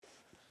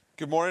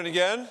Good morning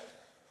again.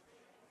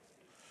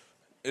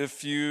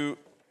 If you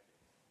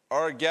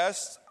are a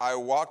guest, I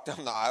walk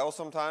down the aisle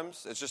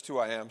sometimes. It's just who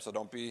I am, so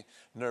don't be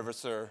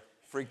nervous or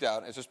freaked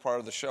out. It's just part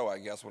of the show, I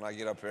guess, when I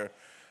get up here.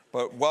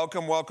 But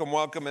welcome, welcome,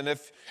 welcome. And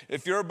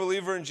if you're a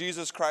believer in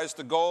Jesus Christ,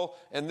 the goal,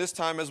 and this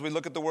time as we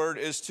look at the Word,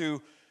 is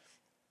to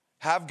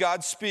have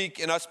God speak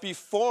and us be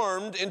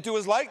formed into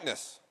His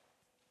likeness.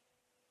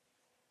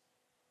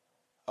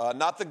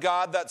 Not the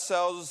God that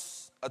sells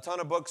a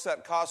ton of books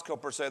at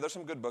Costco per se. There's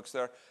some good books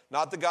there.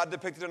 Not the God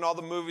depicted in all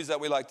the movies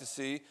that we like to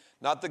see.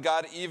 Not the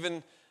God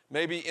even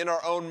maybe in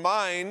our own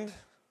mind.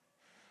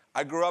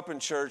 I grew up in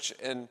church,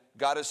 and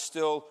God is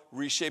still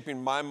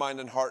reshaping my mind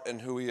and heart and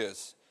who He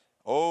is.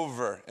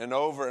 Over and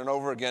over and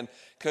over again.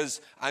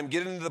 Because I'm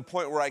getting to the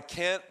point where I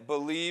can't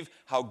believe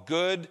how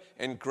good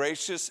and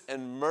gracious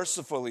and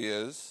merciful He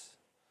is.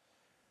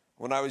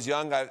 When I was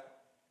young,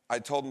 I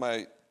told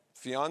my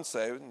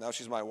fiance, now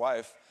she's my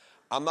wife,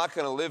 I'm not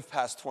going to live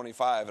past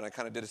 25, and I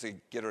kind of did it to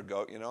get her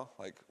goat,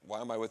 like,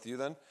 why am I with you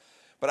then?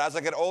 But as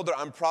I get older,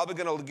 I'm probably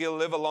going to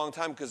live a long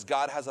time because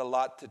God has a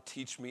lot to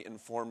teach me and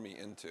form me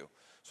into.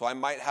 So I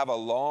might have a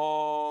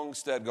long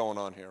stead going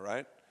on here,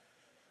 right?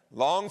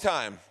 Long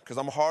time, because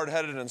I'm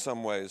hard-headed in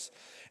some ways.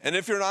 And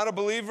if you're not a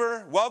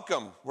believer,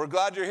 welcome. We're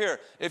glad you're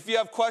here. If you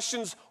have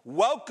questions,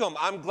 welcome.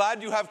 I'm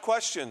glad you have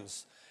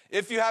questions.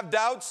 If you have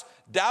doubts,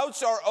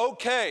 doubts are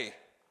okay.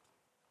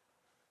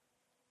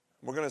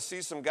 We're going to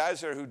see some guys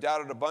here who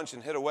doubted a bunch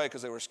and hid away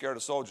because they were scared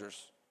of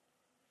soldiers.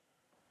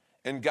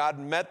 And God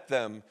met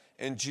them,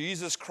 and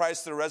Jesus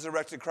Christ, the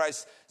resurrected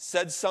Christ,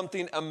 said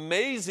something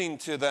amazing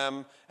to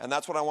them, and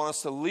that's what I want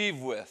us to leave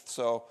with.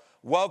 So,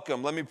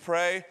 welcome. Let me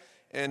pray.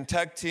 And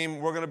tech team,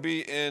 we're going to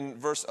be in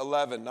verse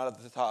 11, not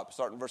at the top.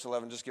 Start in verse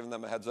 11, just giving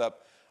them a heads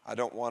up. I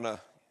don't want to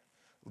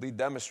lead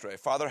them astray.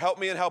 Father, help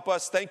me and help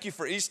us. Thank you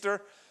for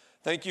Easter.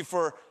 Thank you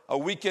for a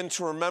weekend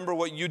to remember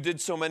what you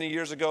did so many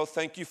years ago.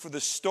 Thank you for the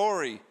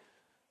story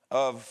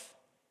of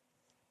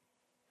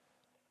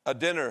a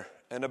dinner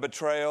and a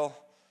betrayal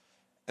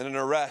and an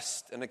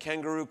arrest and a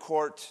kangaroo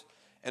court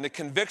and a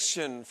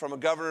conviction from a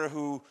governor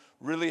who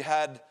really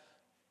had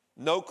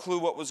no clue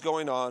what was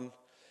going on.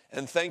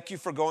 And thank you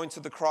for going to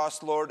the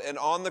cross, Lord, and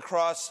on the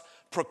cross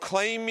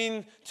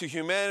proclaiming to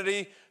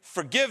humanity,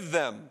 forgive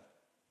them.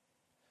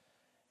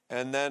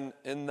 And then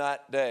in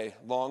that day,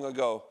 long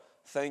ago,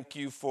 thank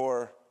you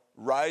for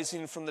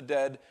rising from the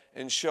dead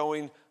and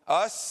showing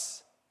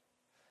us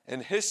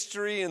and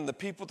history and the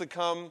people to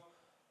come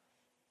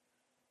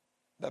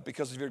that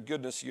because of your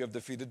goodness you have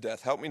defeated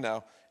death. Help me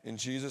now. In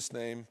Jesus'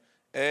 name,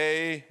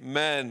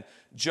 amen.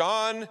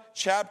 John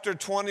chapter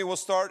 20 will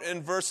start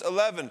in verse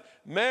 11.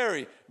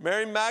 Mary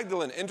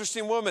Magdalene,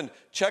 interesting woman,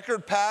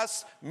 checkered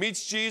past,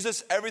 meets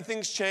Jesus,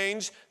 everything's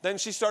changed. Then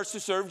she starts to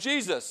serve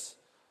Jesus.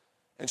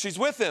 And she's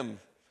with him.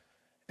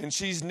 And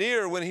she's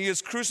near when he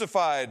is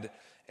crucified.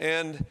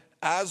 And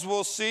as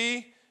we'll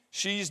see,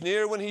 she's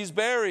near when he's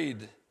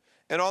buried.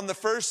 And on the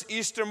first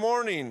Easter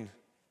morning,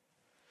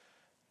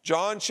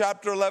 John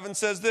chapter 11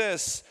 says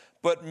this,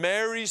 but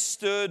Mary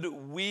stood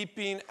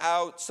weeping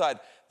outside.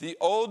 The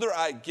older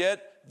I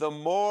get, the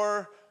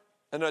more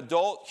an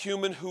adult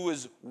human who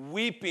is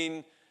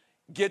weeping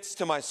gets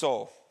to my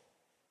soul.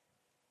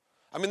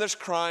 I mean, there's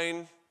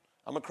crying.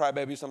 I'm a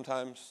crybaby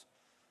sometimes.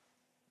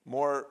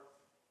 More,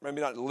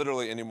 maybe not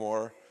literally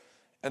anymore.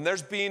 And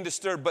there's being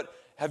disturbed. But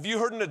have you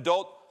heard an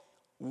adult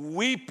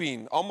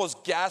weeping,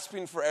 almost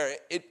gasping for air?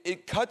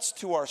 It cuts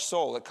to our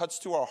soul. It cuts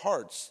to our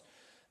hearts.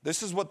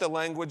 This is what the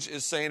language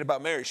is saying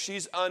about Mary.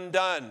 She's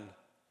undone.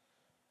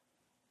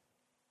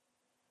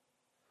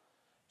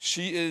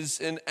 She is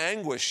in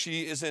anguish.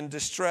 She is in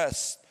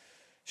distress.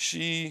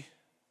 She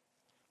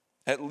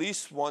at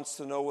least wants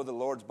to know where the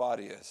Lord's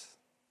body is.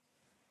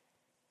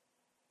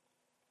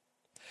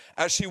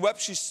 As she wept,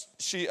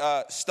 she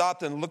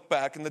stopped and looked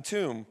back in the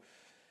tomb.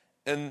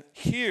 And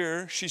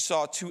here she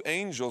saw two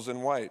angels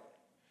in white,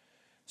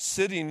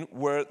 sitting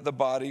where the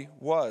body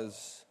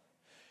was.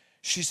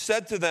 She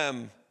said to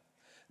them,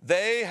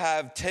 they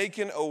have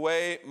taken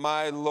away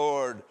my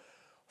Lord.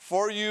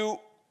 For you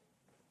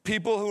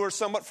people who are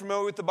somewhat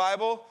familiar with the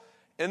Bible,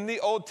 in the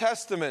Old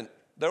Testament,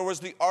 there was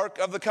the Ark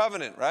of the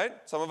Covenant, right?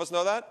 Some of us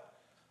know that.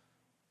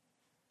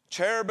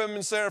 Cherubim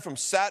and seraphim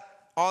sat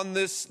on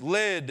this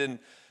lid, and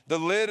the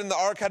lid and the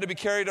ark had to be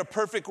carried a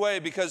perfect way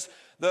because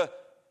the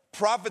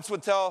prophets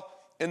would tell,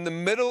 in the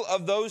middle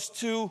of those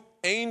two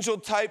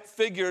angel-type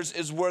figures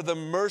is where the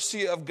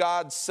mercy of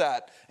God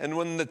sat. And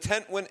when the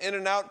tent went in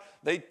and out,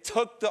 they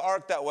took the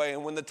ark that way.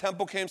 And when the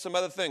temple came, some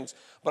other things.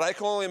 But I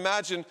can only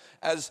imagine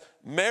as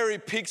Mary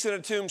peeks in a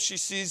tomb, she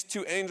sees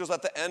two angels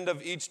at the end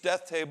of each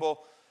death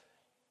table,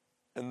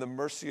 and the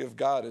mercy of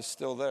God is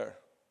still there.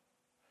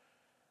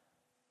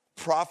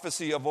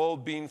 Prophecy of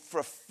old being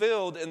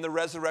fulfilled in the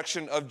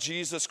resurrection of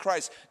Jesus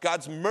Christ.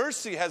 God's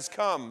mercy has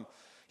come.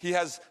 He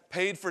has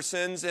paid for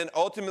sins, and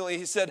ultimately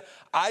he said,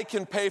 I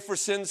can pay for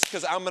sins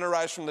because I'm going to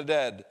rise from the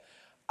dead.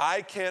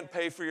 I can't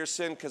pay for your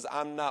sin because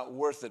I'm not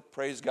worth it.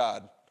 Praise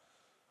God.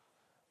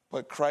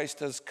 But Christ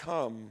has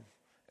come,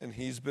 and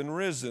he's been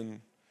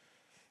risen.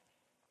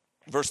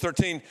 Verse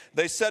 13,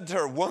 they said to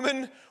her,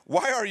 "Woman,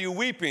 why are you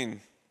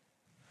weeping?"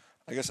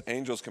 I guess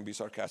angels can be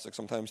sarcastic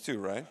sometimes too,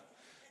 right?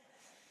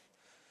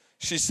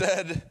 She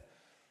said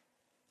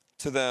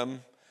to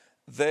them,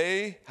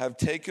 "They have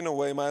taken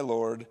away my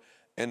Lord,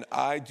 and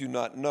I do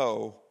not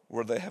know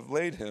where they have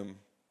laid him."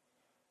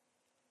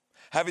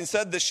 Having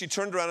said this, she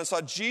turned around and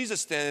saw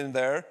Jesus standing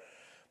there,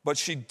 but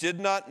she did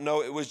not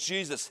know it was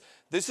Jesus.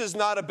 This is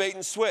not a bait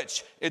and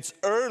switch. It's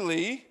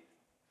early.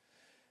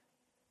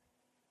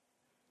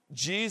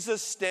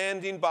 Jesus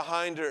standing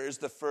behind her is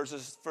the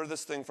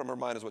furthest thing from her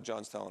mind, is what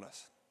John's telling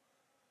us.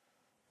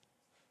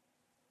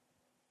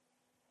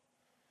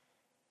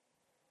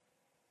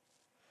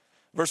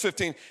 Verse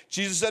 15,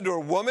 Jesus said to her,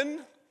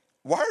 "Woman,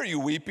 why are you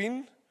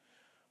weeping?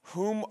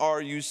 Whom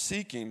are you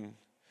seeking?"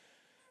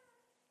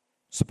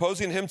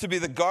 Supposing him to be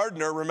the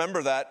gardener,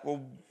 remember that,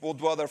 we'll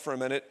dwell there for a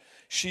minute.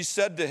 She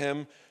said to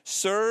him,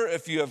 "Sir,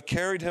 if you have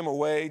carried him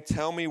away,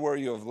 tell me where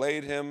you have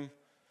laid him,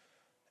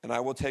 and I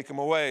will take him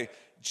away."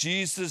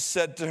 Jesus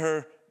said to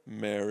her,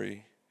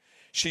 "Mary."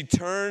 She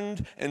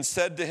turned and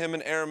said to him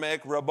in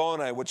Aramaic,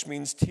 "Rabboni," which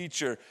means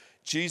teacher.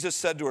 Jesus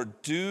said to her,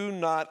 "Do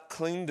not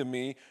cling to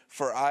me,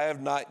 for I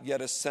have not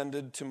yet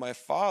ascended to my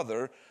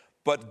Father,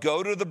 but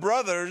go to the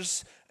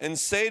brothers and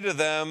say to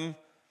them,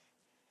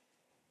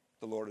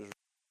 the Lord is risen.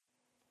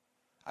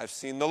 I've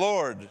seen the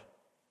Lord."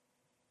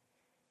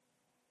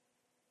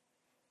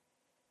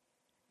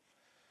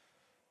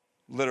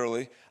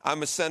 Literally,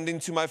 "I'm ascending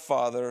to my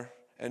Father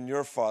and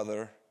your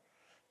Father,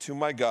 to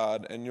my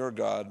God and your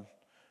God."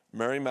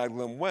 Mary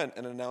Magdalene went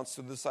and announced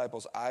to the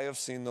disciples, "I have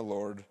seen the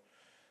Lord,"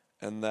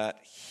 and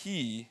that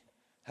he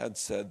had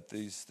said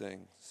these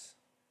things.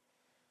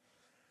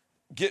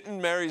 Get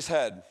in Mary's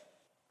head.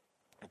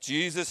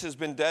 Jesus has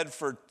been dead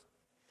for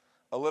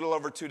a little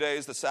over 2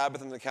 days. The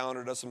Sabbath and the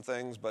calendar does some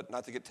things, but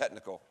not to get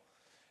technical.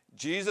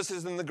 Jesus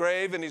is in the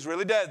grave and he's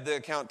really dead, the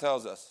account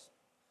tells us.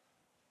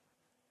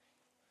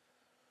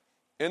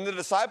 In the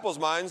disciples'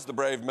 minds, the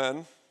brave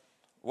men,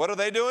 what are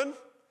they doing?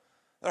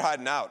 They're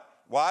hiding out.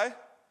 Why?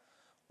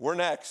 We're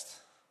next.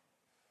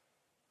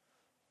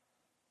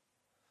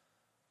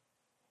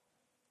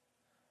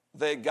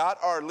 They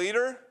got our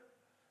leader.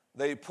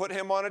 They put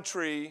him on a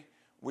tree.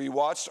 We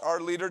watched our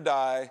leader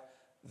die.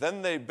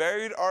 Then they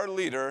buried our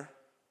leader.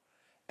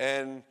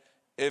 And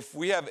if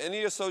we have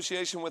any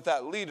association with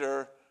that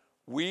leader,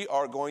 we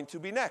are going to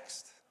be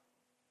next.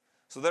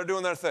 So they're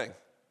doing their thing.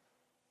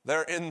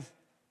 They're in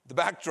the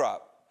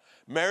backdrop.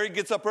 Mary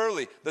gets up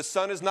early. The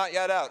sun is not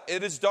yet out.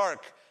 It is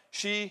dark.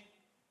 She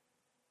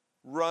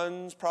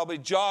runs, probably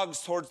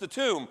jogs towards the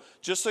tomb.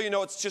 Just so you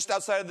know, it's just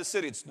outside of the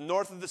city. It's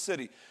north of the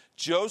city.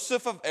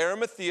 Joseph of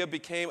Arimathea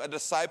became a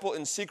disciple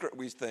in secret,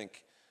 we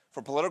think,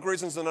 for political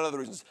reasons and other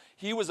reasons.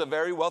 He was a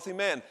very wealthy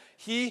man.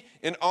 He,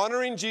 in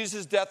honoring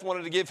Jesus' death,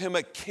 wanted to give him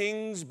a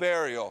king's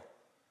burial.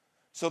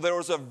 So there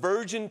was a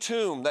virgin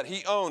tomb that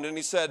he owned, and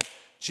he said,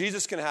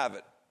 Jesus can have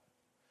it.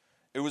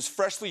 It was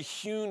freshly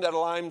hewn out of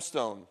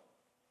limestone.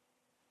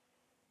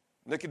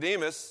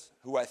 Nicodemus,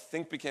 who I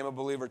think became a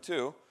believer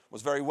too,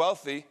 was very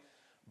wealthy,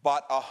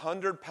 bought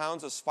 100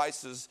 pounds of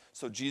spices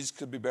so Jesus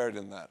could be buried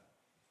in that.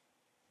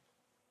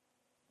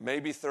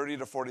 Maybe $30,000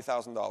 to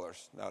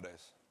 $40,000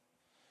 nowadays.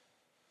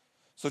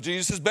 So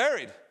Jesus is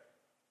buried.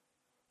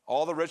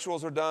 All the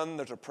rituals are done.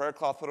 There's a prayer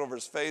cloth put over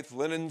his face,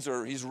 linens,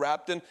 or he's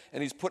wrapped in,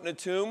 and he's put in a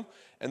tomb.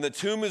 And the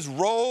tomb is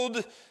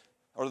rolled,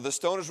 or the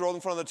stone is rolled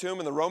in front of the tomb,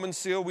 and the Roman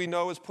seal we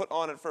know is put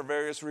on it for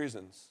various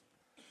reasons.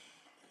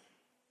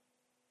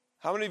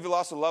 How many of you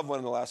lost a loved one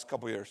in the last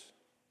couple years?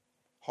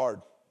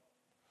 Hard.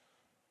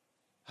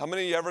 How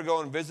many of you ever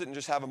go and visit and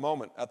just have a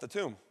moment at the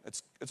tomb?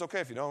 It's okay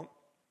if you don't.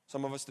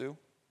 Some of us do.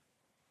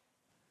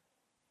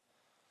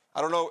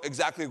 I don't know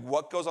exactly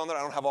what goes on there.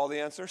 I don't have all the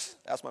answers.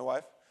 Ask my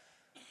wife.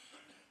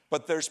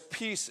 But there's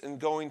peace in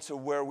going to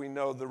where we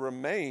know the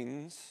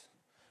remains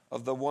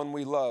of the one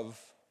we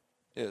love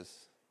is.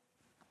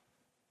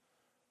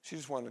 She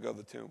just wanted to go to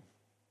the tomb.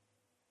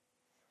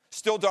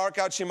 Still dark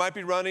out. She might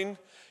be running.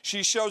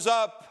 She shows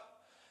up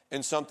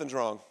and something's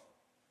wrong.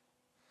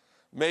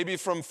 Maybe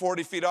from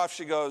 40 feet off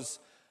she goes,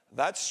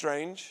 that's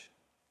strange.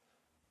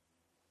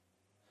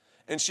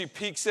 And she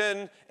peeks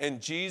in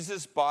and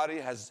Jesus' body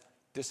has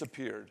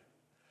disappeared.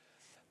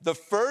 The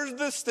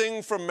furthest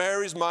thing from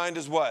Mary's mind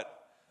is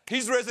what?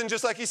 He's risen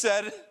just like he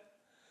said.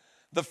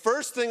 The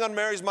first thing on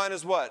Mary's mind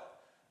is what?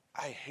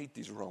 I hate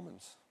these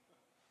Romans.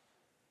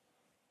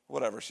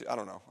 Whatever, I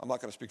don't know. I'm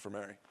not going to speak for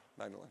Mary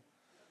Magdalene.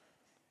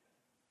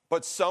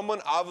 But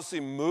someone obviously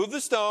moved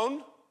the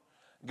stone,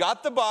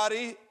 got the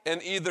body,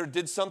 and either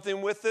did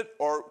something with it,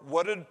 or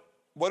what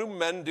do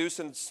men do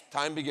since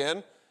time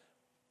began?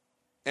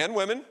 And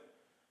women?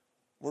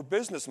 We're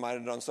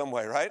business-minded on some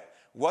way, right?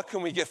 What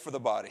can we get for the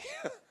body?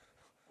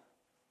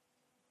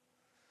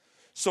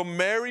 So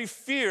Mary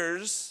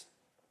fears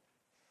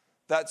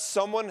that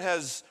someone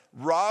has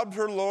robbed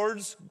her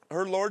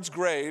Lord's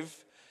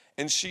grave,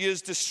 and she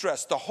is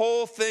distressed. The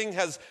whole thing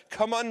has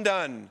come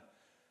undone.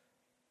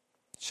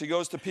 She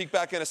goes to peek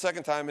back in a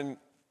second time, and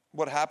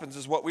what happens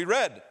is what we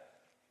read.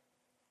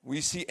 We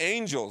see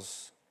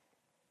angels.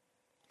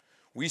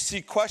 We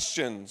see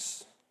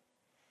questions.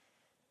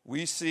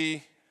 We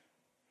see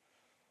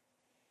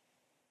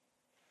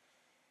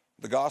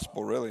the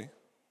gospel, really.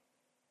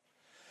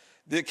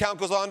 The account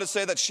goes on to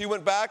say that she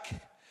went back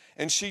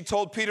and she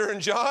told Peter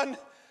and John,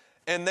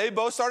 and they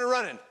both started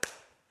running.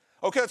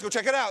 Okay, let's go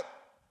check it out.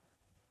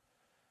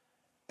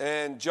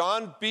 And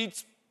John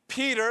beats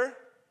Peter,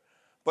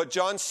 but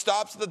John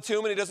stops at the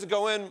tomb and he doesn't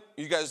go in.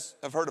 You guys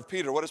have heard of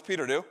Peter. What does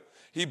Peter do?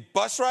 He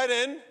busts right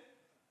in,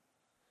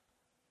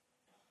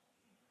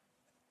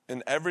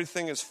 and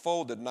everything is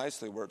folded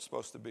nicely where it's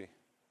supposed to be.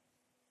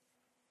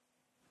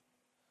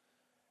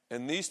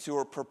 And these two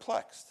are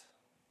perplexed.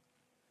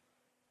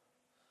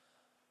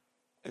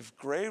 If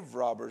grave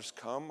robbers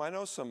come, I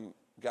know some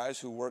guys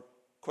who work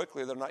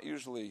quickly, they're not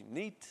usually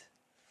neat.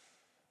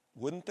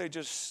 Wouldn't they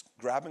just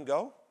grab and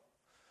go?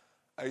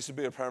 I used to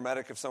be a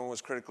paramedic. If someone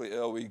was critically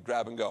ill, we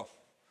grab and go.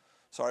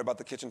 Sorry about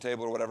the kitchen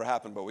table or whatever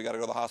happened, but we got to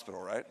go to the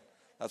hospital, right?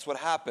 That's what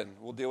happened.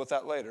 We'll deal with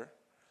that later.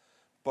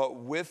 But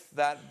with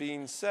that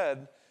being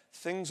said,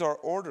 things are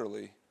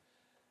orderly.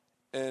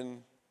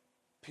 And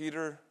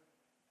Peter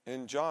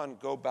and John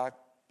go back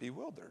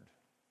bewildered.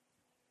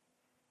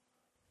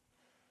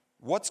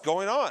 What's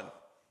going on?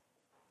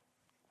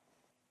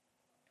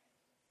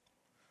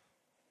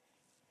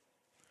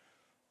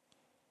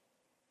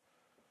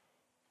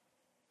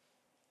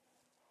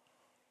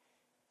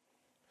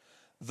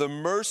 The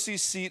mercy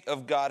seat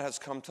of God has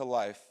come to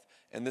life,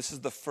 and this is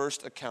the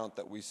first account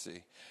that we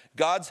see.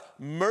 God's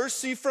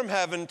mercy from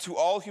heaven to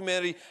all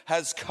humanity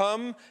has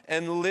come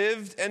and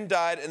lived and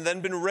died and then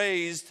been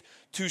raised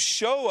to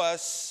show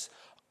us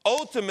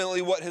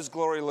ultimately what his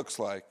glory looks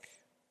like.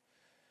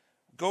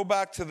 Go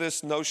back to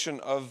this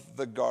notion of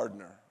the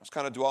gardener. I was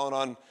kind of dwelling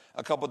on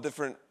a couple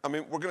different,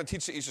 we're going to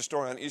teach the Easter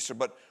story on Easter,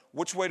 but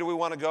which way do we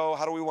want to go?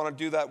 How do we want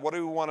to do that? What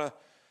do we want to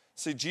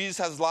see? Jesus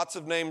has lots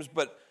of names,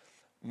 but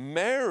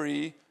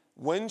Mary,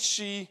 when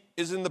she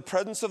is in the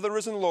presence of the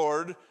risen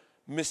Lord,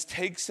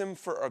 mistakes him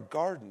for a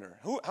gardener.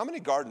 How many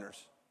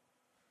gardeners?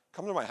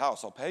 Come to my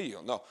house, I'll pay you.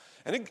 No.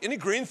 Any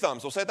green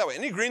thumbs? We'll say it that way.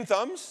 Any green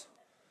thumbs?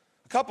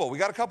 A couple. We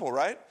got a couple,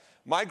 right?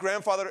 My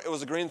grandfather, it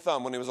was a green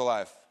thumb when he was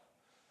alive.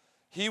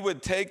 He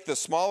would take the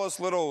smallest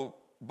little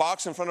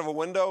box in front of a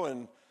window,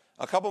 and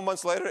a couple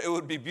months later, it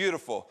would be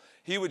beautiful.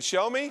 He would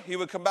show me. He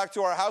would come back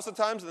to our house at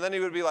times, and then he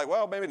would be like,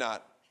 well, maybe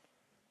not.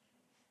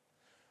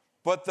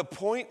 But the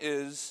point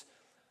is,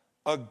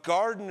 a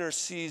gardener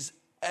sees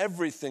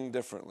everything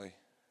differently.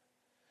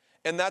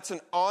 And that's an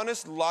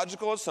honest,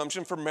 logical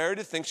assumption for Mary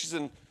to think she's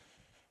in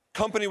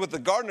company with the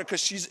gardener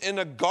because she's in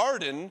a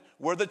garden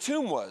where the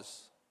tomb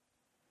was.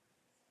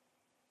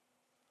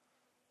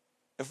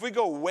 If we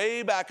go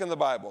way back in the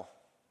Bible,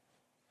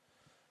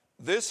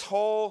 this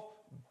whole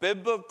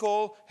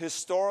biblical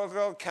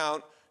historical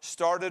account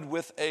started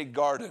with a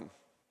garden.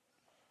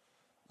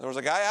 There was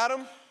a guy,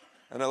 Adam,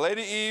 and a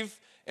lady, Eve,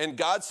 and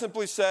God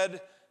simply said,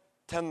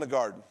 tend the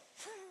garden.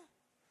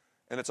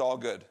 And it's all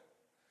good.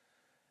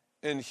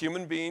 And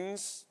human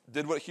beings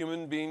did what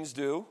human beings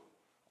do.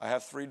 I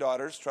have 3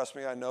 daughters. Trust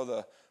me, I know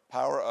the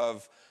power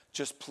of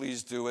just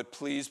please do it.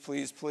 Please,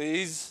 please,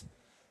 please.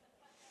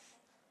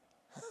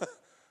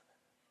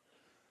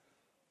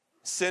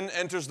 Sin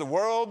enters the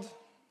world.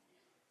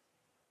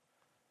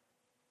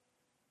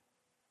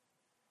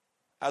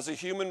 As a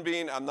human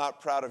being, I'm not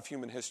proud of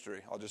human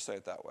history. I'll just say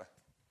it that way.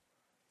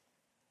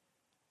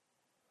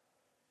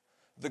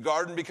 The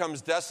garden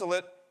becomes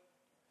desolate.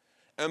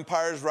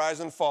 Empires rise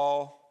and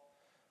fall.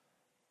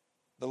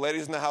 The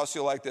ladies in the house,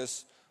 you'll like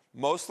this.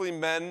 Mostly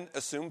men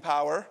assume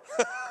power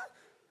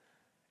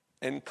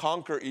and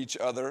conquer each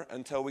other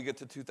until we get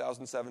to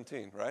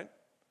 2017, right?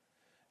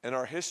 And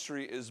our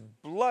history is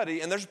bloody,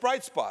 and there's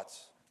bright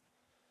spots.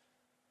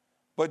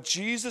 But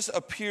Jesus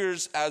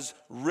appears as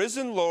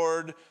risen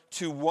Lord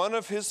to one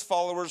of his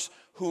followers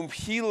whom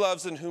he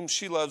loves and whom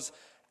she loves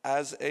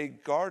as a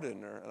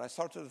gardener. And I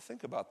started to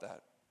think about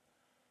that.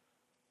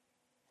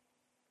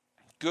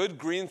 Good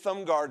green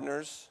thumb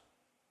gardeners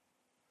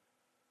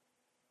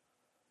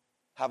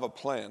have a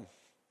plan.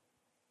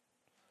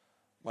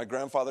 My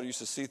grandfather used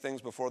to see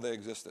things before they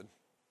existed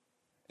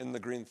in the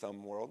green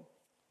thumb world.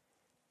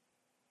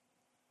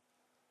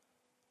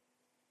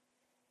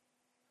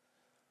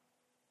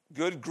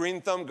 Good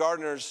green thumb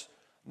gardeners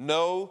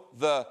know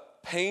the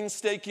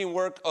painstaking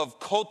work of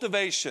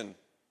cultivation,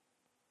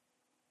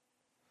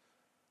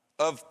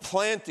 of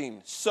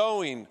planting,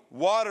 sowing,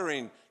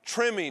 watering,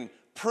 trimming,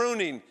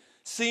 pruning,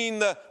 seeing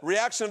the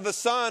reaction of the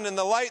sun and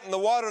the light and the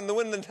water and the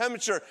wind and the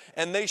temperature,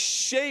 and they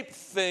shape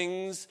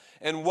things,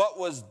 and what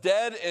was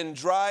dead and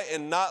dry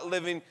and not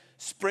living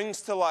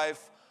springs to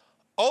life,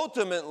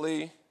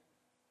 ultimately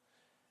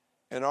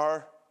in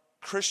our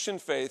Christian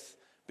faith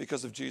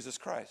because of Jesus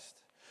Christ.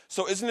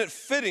 So isn't it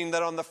fitting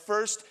that on the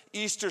first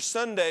Easter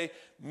Sunday,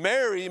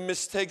 Mary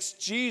mistakes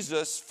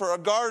Jesus for a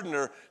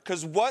gardener?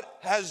 Because what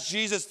has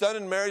Jesus done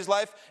in Mary's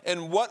life,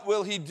 and what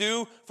will he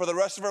do for the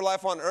rest of her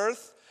life on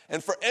earth?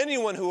 And for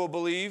anyone who will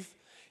believe,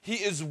 he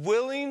is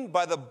willing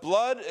by the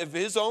blood of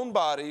his own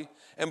body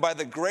and by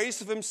the grace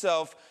of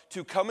himself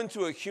to come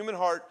into a human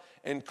heart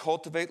and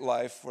cultivate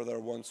life where there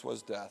once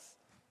was death.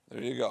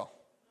 There you go.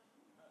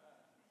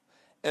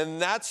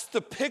 And that's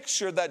the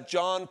picture that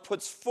John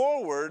puts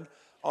forward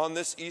on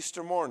this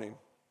Easter morning.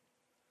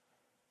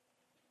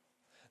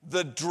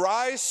 The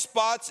dry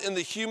spots in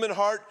the human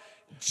heart,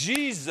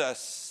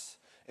 Jesus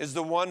is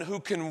the one who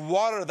can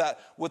water that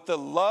with the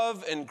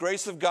love and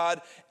grace of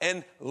God,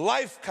 and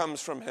life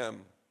comes from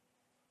him.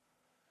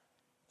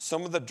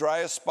 Some of the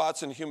driest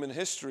spots in human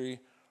history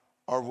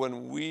are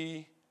when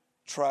we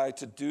try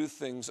to do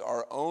things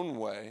our own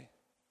way,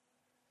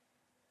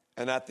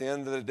 and at the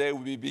end of the day,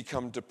 we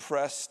become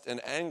depressed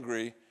and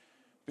angry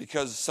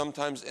because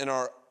sometimes in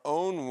our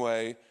own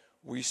way,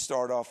 we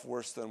start off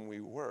worse than we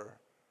were.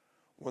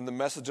 When the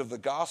message of the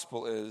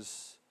gospel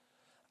is,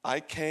 I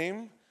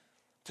came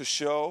to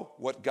show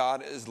what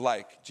God is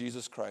like,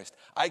 Jesus Christ.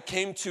 I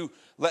came to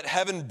let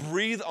heaven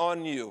breathe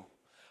on you.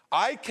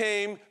 I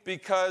came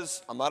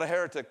because, I'm not a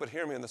heretic, but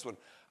hear me on this one.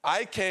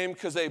 I came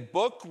because a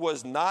book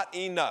was not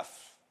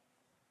enough.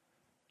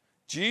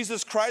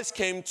 Jesus Christ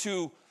came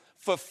to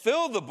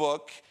fulfill the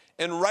book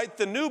and write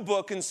the new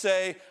book and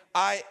say,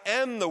 I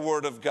am the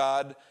Word of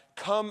God.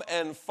 Come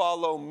and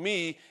follow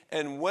me.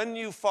 And when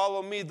you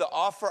follow me, the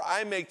offer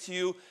I make to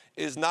you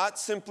is not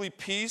simply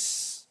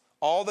peace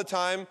all the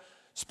time.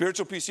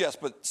 Spiritual peace, yes,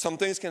 but some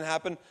things can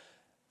happen.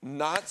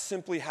 Not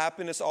simply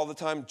happiness all the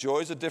time. Joy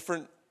is a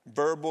different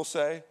verb, we'll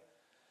say.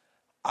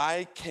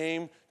 I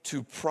came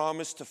to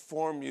promise to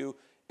form you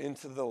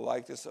into the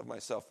likeness of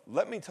myself.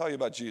 Let me tell you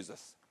about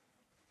Jesus.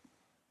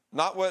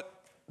 Not what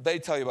they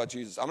tell you about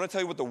Jesus. I'm going to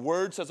tell you what the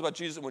Word says about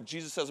Jesus and what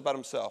Jesus says about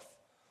himself.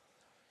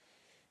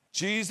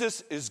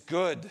 Jesus is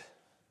good.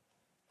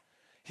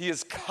 He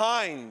is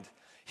kind.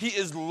 He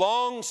is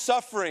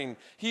long-suffering.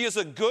 He is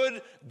a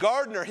good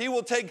gardener. He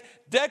will take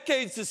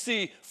decades to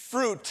see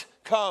fruit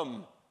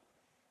come.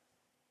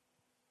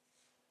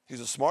 He's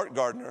a smart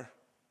gardener.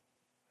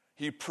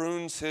 He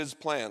prunes his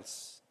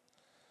plants.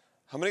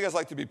 How many of you guys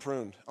like to be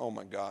pruned? Oh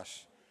my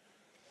gosh.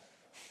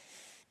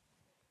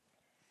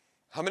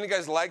 How many of you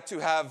guys like to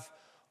have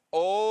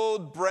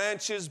old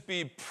branches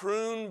be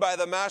pruned by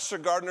the master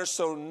gardener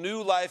so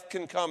new life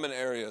can come in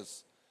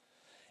areas?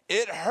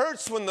 It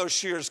hurts when those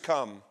shears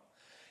come.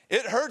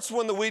 It hurts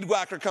when the weed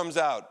whacker comes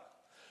out.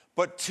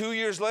 But 2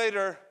 years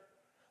later,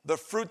 the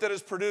fruit that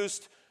is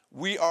produced,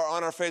 we are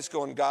on our face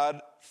going,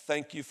 God,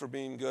 thank you for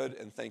being good,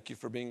 and thank you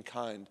for being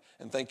kind,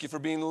 and thank you for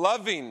being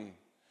loving.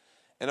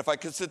 And if I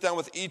could sit down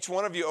with each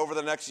one of you over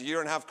the next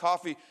year and have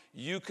coffee,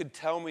 you could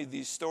tell me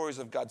these stories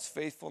of God's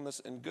faithfulness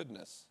and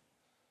goodness.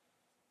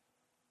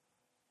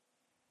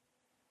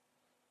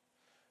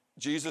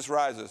 Jesus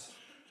rises.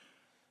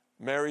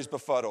 Mary's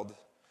befuddled.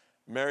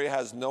 Mary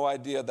has no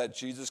idea that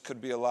Jesus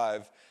could be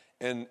alive.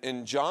 And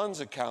in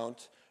John's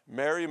account,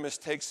 Mary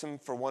mistakes him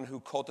for one who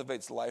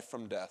cultivates life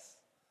from death.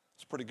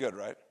 It's pretty good,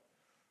 right?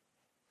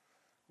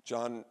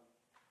 John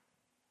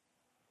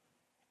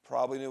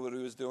probably knew what he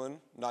was doing,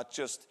 not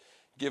just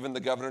giving the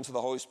governance of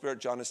the Holy Spirit.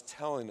 John is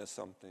telling us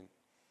something.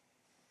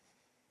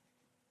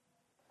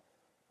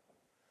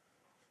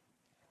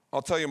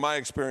 I'll tell you my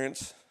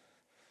experience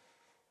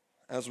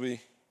as we'll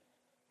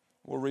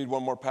read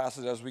one more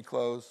passage as we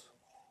close.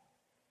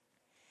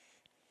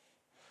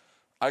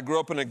 I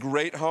grew up in a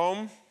great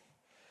home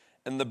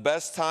and the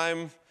best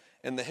time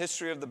in the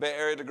history of the Bay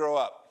Area to grow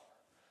up.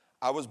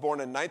 I was born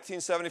in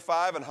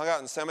 1975 and hung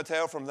out in San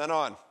Mateo from then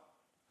on.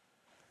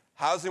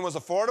 Housing was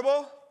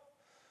affordable.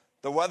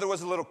 The weather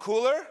was a little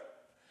cooler.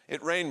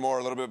 It rained more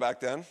a little bit back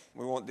then.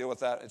 We won't deal with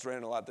that. It's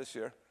raining a lot this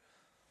year.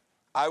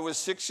 I was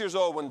 6 years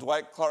old when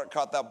Dwight Clark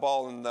caught that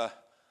ball in the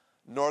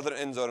northern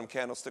end zone in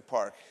Candlestick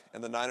Park,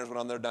 and the Niners went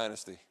on their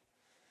dynasty.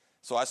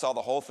 So I saw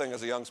the whole thing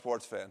as a young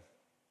sports fan.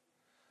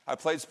 I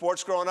played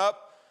sports growing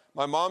up.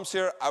 My mom's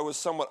here. I was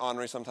somewhat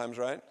ornery sometimes,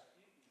 right?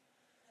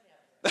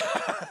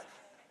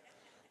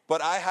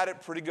 But I had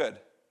it pretty good.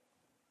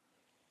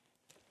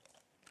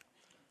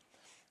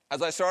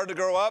 As I started to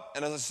grow up,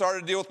 and as I started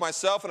to deal with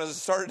myself, and as I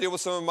started to deal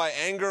with some of my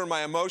anger and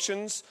my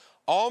emotions,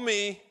 all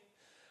me,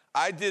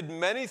 I did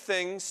many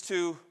things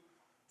to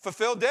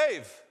fulfill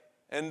Dave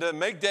and to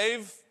make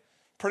Dave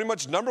pretty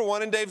much number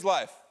one in Dave's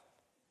life.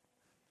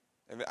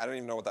 I don't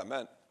even know what that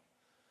meant.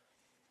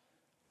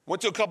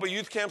 Went to a couple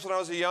youth camps when I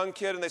was a young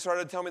kid, and they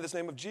started to tell me this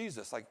name of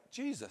Jesus. Like,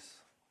 Jesus.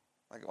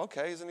 Like,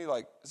 okay, isn't he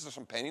like, is there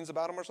some paintings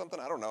about him or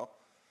something? I don't know.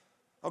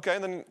 Okay,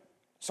 and then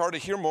started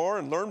to hear more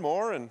and learn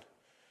more and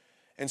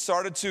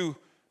started to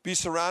be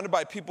surrounded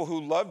by people who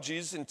love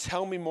Jesus and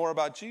tell me more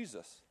about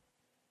Jesus.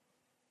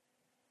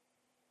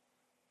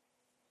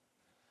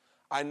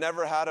 I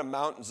never had a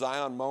Mount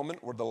Zion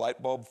moment where the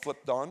light bulb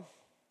flipped on.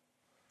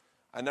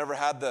 I never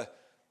had the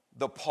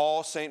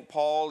St.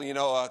 Paul,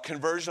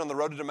 conversion on the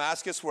road to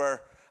Damascus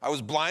where I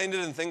was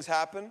blinded and things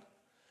happened.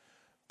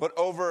 But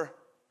over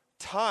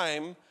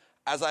time,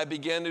 as I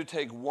began to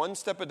take one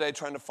step a day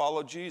trying to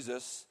follow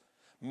Jesus,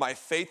 my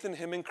faith in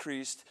him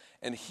increased,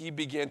 and he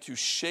began to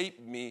shape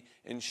me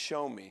and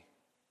show me.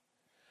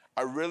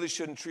 I really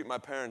shouldn't treat my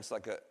parents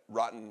like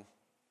rotten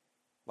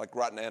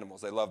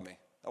animals. They love me.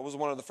 That was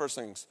one of the first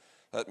things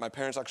that my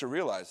parents actually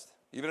realized.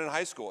 Even in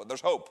high school,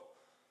 there's hope.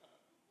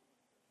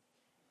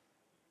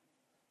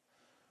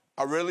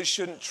 I really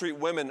shouldn't treat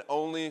women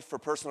only for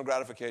personal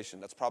gratification.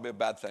 That's probably a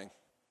bad thing.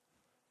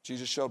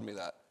 Jesus showed me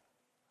that.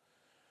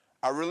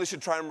 I really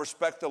should try and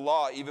respect the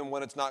law even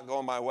when it's not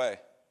going my way.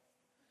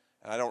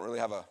 And I don't really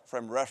have a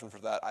frame of reference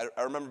for that.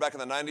 I remember back in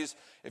the 90s,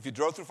 if you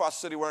drove through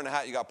Foster City wearing a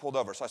hat, you got pulled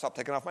over. So I stopped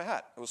taking off my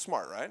hat. It was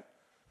smart, right?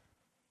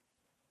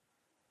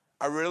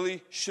 I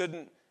really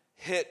shouldn't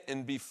hit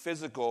and be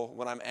physical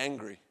when I'm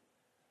angry.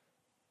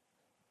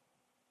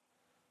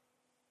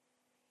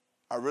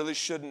 I really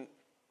shouldn't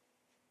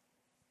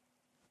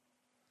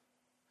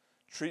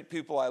treat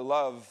people I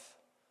love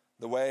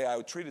the way I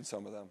treated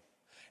some of them.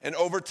 And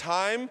over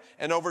time,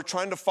 and over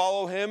trying to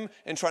follow him,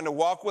 and trying to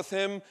walk with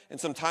him, and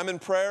some time in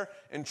prayer,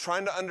 and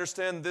trying to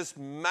understand this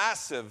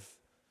massive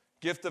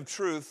gift of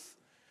truth,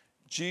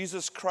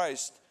 Jesus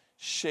Christ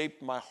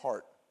shaped my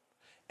heart.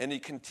 And he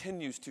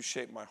continues to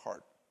shape my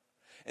heart.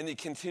 And he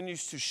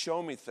continues to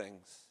show me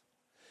things.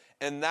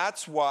 And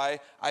that's why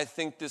I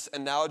think this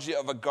analogy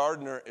of a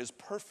gardener is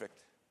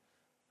perfect.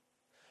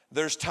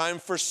 There's time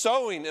for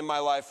sowing in my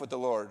life with the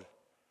Lord.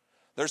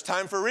 There's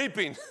time for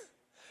reaping.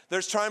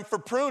 There's time for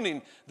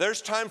pruning.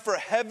 There's time for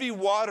heavy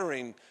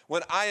watering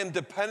when I am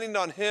depending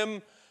on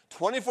him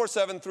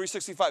 24/7,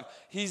 365.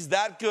 He's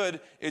that good.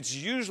 It's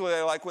usually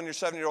like when your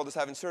 7-year-old is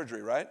having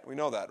surgery, right? We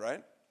know that,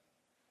 right?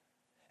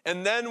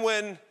 And then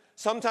when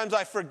sometimes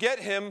I forget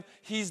him,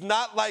 he's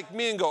not like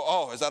me and go,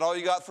 oh, is that all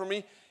you got for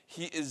me?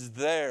 He is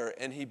there,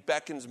 and he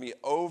beckons me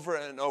over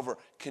and over.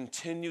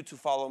 Continue to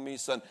follow me,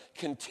 son.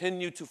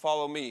 Continue to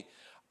follow me.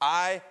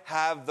 I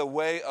have the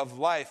way of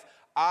life.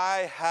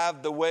 I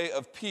have the way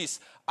of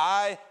peace.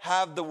 I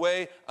have the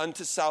way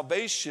unto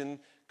salvation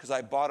because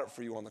I bought it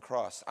for you on the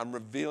cross. I'm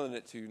revealing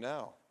it to you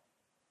now.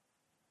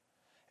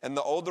 And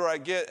the older I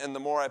get and the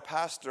more I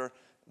pastor,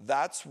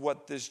 that's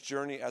what this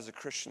journey as a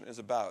Christian is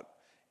about.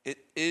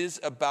 It is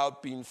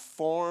about being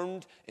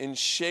formed and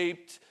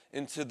shaped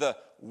into the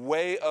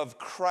way of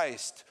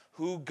Christ,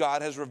 who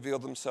God has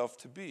revealed himself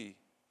to be.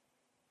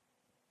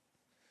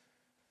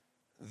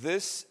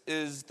 This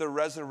is the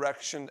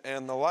resurrection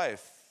and the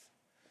life.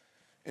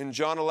 In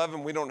John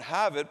 11, we don't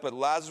have it, but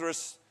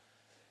Lazarus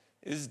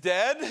is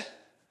dead.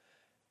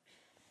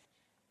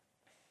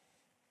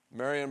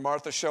 Mary and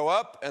Martha show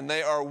up, and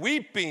they are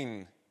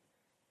weeping.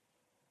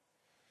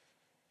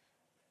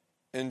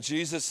 And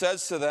Jesus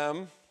says to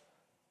them,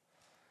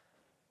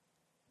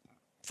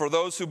 for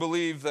those who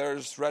believe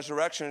there's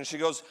resurrection, and she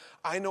goes,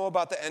 I know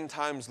about the end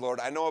times, Lord.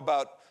 I know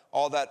about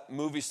all that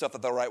movie stuff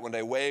that they'll write one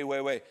day.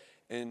 Way.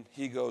 And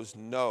he goes,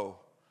 no,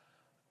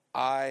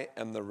 I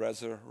am the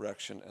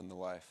resurrection and the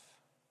life.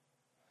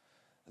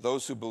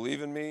 Those who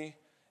believe in me,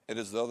 it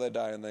is though they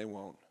die and they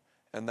won't.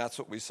 And that's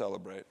what we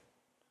celebrate.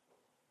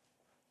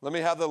 Let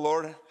me have the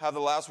Lord have the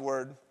last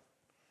word.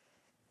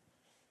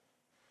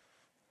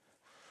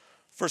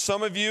 For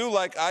some of you,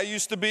 like I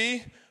used to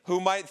be, who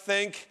might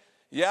think,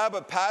 yeah,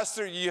 but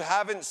Pastor, you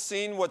haven't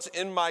seen what's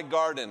in my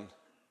garden.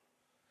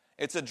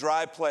 It's a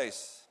dry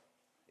place,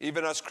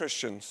 even us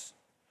Christians.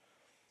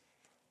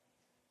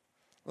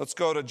 Let's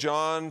go to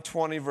John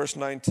 20, verse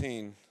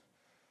 19.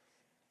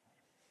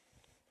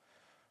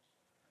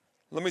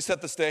 Let me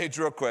set the stage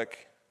real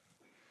quick.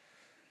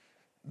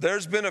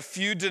 There's been a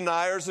few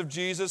deniers of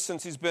Jesus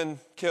since he's been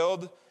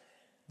killed.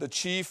 The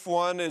chief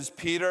one is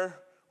Peter.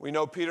 We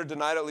know Peter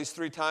denied at least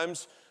 3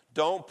 times.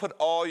 Don't put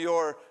all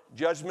your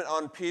judgment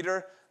on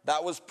Peter.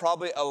 That was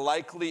probably a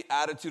likely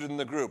attitude in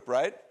the group,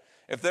 right?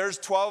 If there's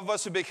 12 of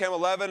us who became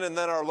 11 and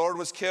then our Lord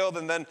was killed,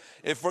 and then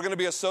if we're going to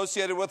be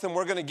associated with him,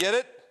 we're going to get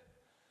it.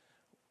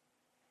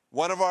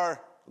 One of our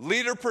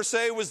leader, per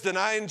se, was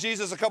denying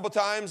Jesus a couple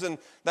times, and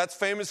that's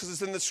famous because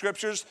it's in the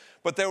scriptures.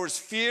 But there was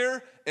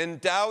fear and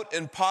doubt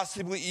and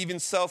possibly even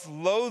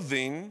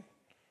self-loathing.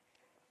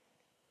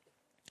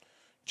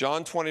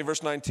 John 20,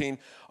 verse 19.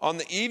 On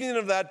the evening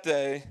of that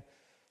day,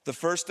 the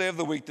first day of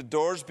the week, the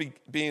doors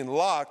being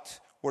locked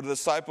where the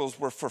disciples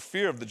were for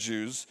fear of the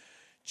Jews,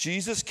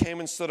 Jesus came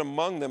and stood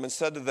among them and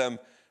said to them,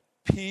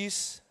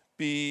 peace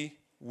be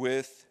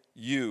with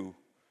you.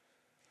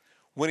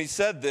 When he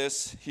said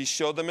this, he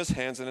showed them his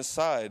hands and his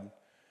side.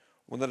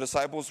 Then the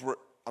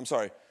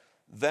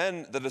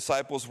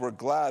disciples were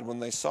glad when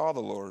they saw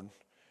the Lord.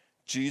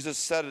 Jesus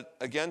said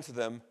again to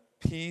them,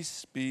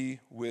 peace be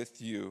with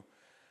you.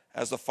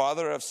 As the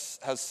Father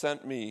has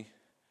sent me,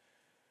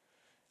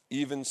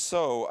 even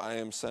so I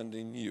am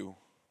sending you.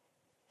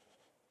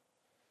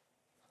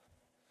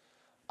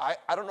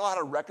 I don't know how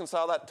to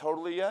reconcile that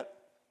totally yet.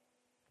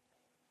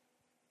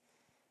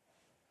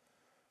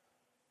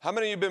 How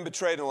many of you have been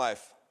betrayed in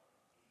life?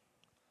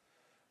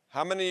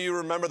 How many of you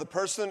remember the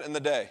person and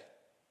the day?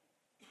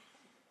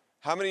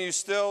 How many of you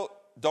still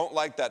don't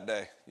like that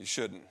day? You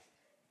shouldn't.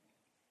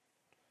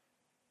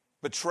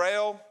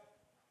 Betrayal,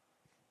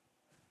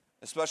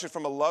 especially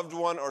from a loved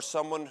one or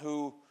someone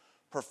who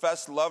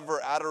professed love or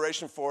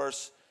adoration for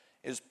us,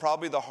 is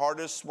probably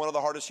one of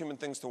the hardest human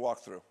things to walk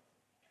through.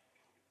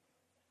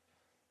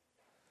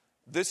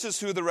 This is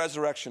who the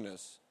resurrection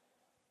is.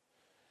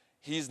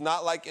 He's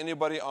not like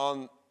anybody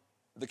on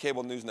the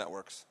cable news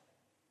networks.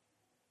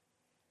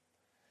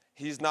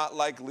 He's not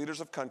like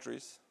leaders of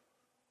countries.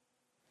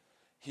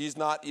 He's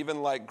not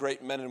even like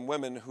great men and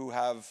women who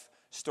have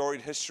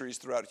storied histories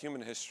throughout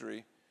human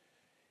history.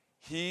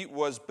 He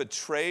was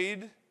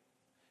betrayed,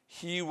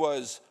 he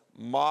was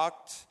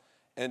mocked,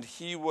 and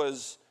he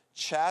was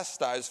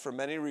chastised for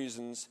many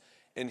reasons.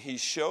 And he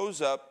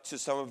shows up to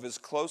some of his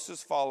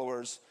closest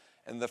followers,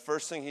 and the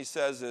first thing he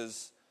says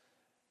is,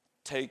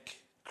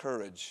 take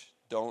courage,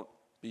 don't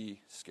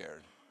be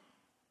scared.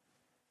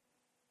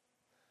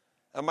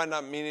 That might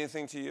not mean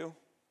anything to you,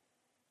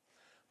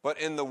 but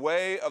in the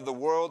way of the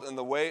world and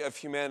the way of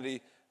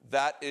humanity,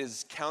 that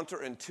is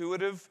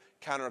counterintuitive,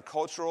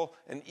 countercultural,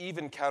 and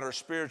even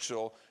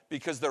counter-spiritual,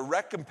 because the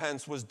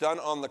recompense was done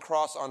on the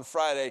cross on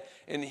Friday,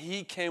 and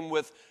he came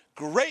with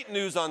great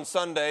news on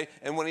Sunday,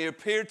 and when he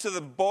appeared to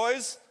the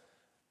boys,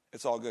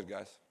 it's all good,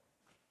 guys.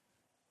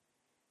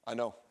 I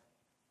know.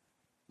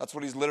 That's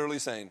what he's literally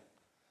saying.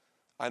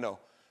 I know.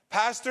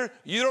 Pastor,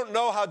 you don't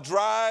know how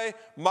dry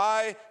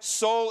my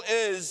soul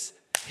is.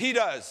 He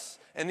does.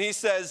 And he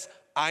says,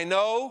 I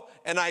know,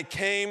 and I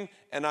came,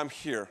 and I'm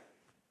here.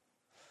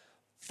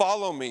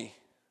 Follow me.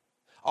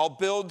 I'll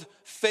build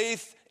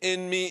faith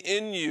in me,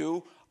 in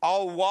you.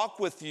 I'll walk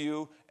with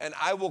you, and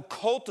I will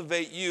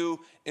cultivate you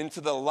into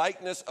the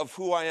likeness of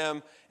who I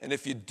am. And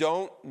if you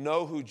don't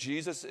know who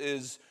Jesus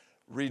is,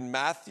 read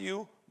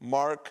Matthew,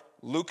 Mark,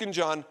 Luke, and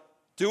John.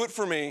 Do it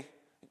for me.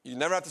 You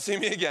never have to see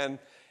me again.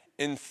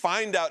 And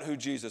find out who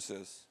Jesus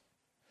is.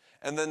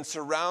 And then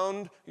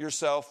surround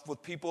yourself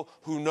with people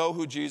who know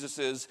who Jesus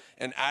is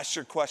and ask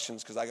your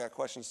questions, because I got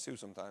questions too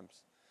sometimes.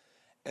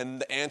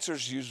 And the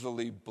answers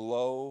usually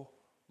blow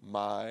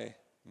my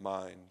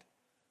mind,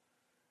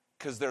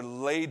 because they're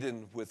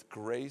laden with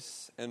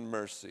grace and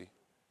mercy.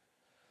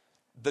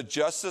 The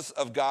justice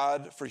of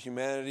God for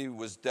humanity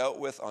was dealt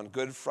with on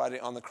Good Friday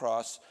on the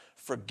cross.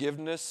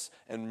 Forgiveness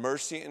and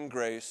mercy and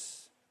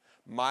grace.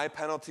 My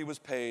penalty was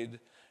paid.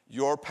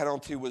 Your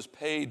penalty was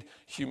paid,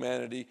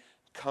 humanity.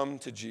 Come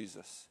to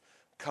Jesus.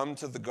 Come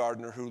to the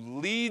gardener who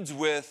leads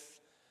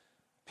with,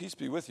 peace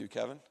be with you,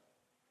 Kevin.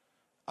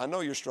 I know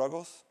your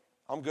struggles.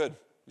 I'm good.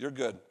 You're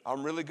good.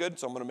 I'm really good,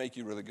 so I'm going to make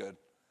you really good.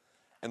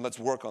 And let's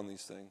work on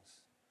these things.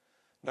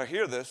 Now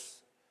hear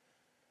this.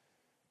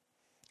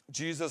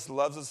 Jesus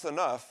loves us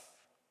enough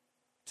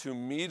to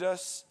meet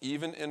us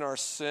even in our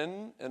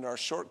sin and our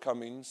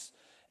shortcomings,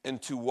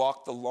 and to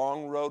walk the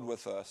long road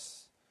with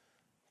us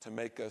to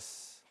make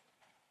us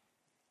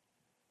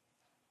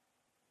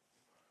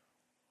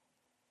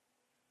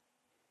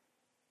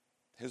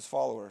his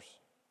followers.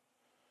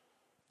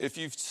 If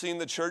you've seen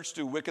the church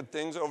do wicked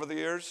things over the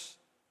years,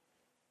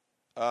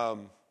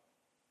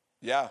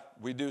 yeah,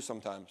 we do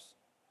sometimes.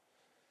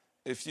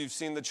 If you've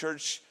seen the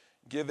church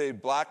give a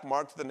black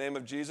mark to the name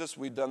of Jesus,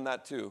 we've done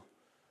that too.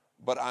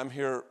 But I'm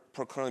here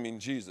proclaiming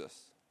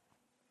Jesus.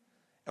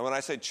 And when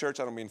I say church,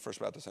 I don't mean First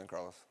Baptist San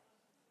Carlos.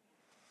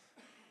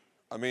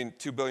 I mean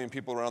 2 billion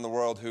people around the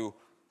world who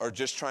are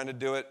just trying to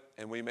do it,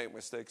 and we make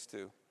mistakes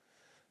too.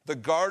 The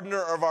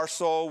gardener of our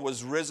soul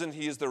was risen.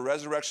 He is the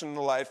resurrection and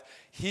the life.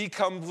 He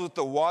comes with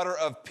the water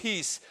of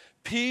peace.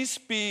 Peace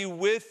be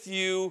with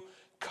you.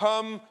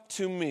 Come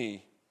to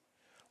me.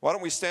 Why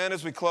don't we stand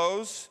as we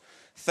close?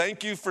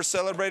 Thank you for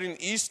celebrating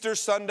Easter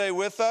Sunday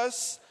with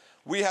us.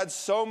 We had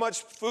so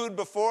much food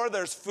before.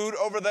 There's food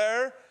over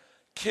there.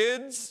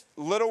 Kids,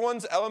 little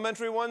ones,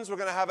 elementary ones, we're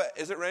going to have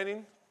is it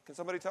raining? Can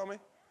somebody tell me?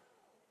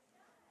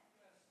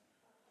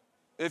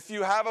 If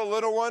you have a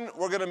little one,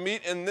 we're going to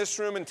meet in this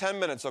room in 10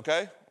 minutes,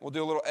 okay? We'll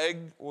do a little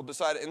egg. We'll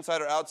decide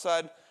inside or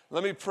outside.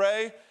 Let me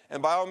pray,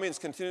 and by all means,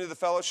 continue the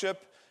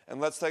fellowship, and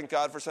let's thank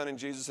God for sending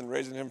Jesus and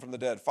raising him from the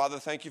dead. Father,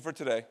 thank you for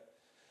today.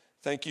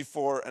 Thank you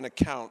for an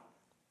account,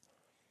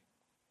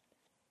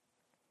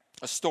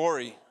 a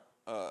story,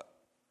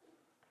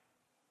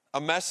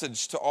 a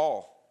message to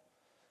all.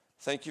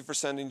 Thank you for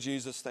sending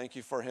Jesus. Thank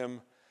you for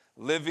him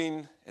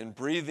living and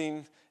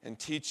breathing and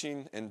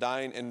teaching and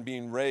dying and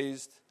being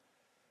raised.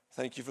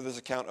 Thank you for this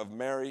account of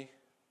Mary.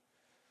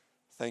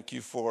 Thank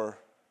you for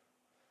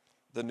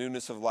the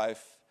newness of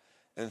life.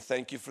 And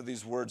thank you for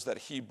these words that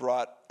he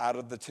brought out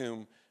of the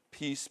tomb.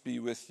 Peace be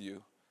with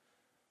you.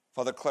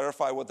 Father,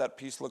 clarify what that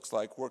peace looks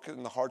like. Work it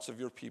in the hearts of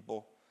your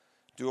people.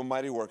 Do a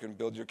mighty work and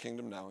build your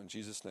kingdom now. In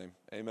Jesus' name,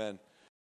 amen.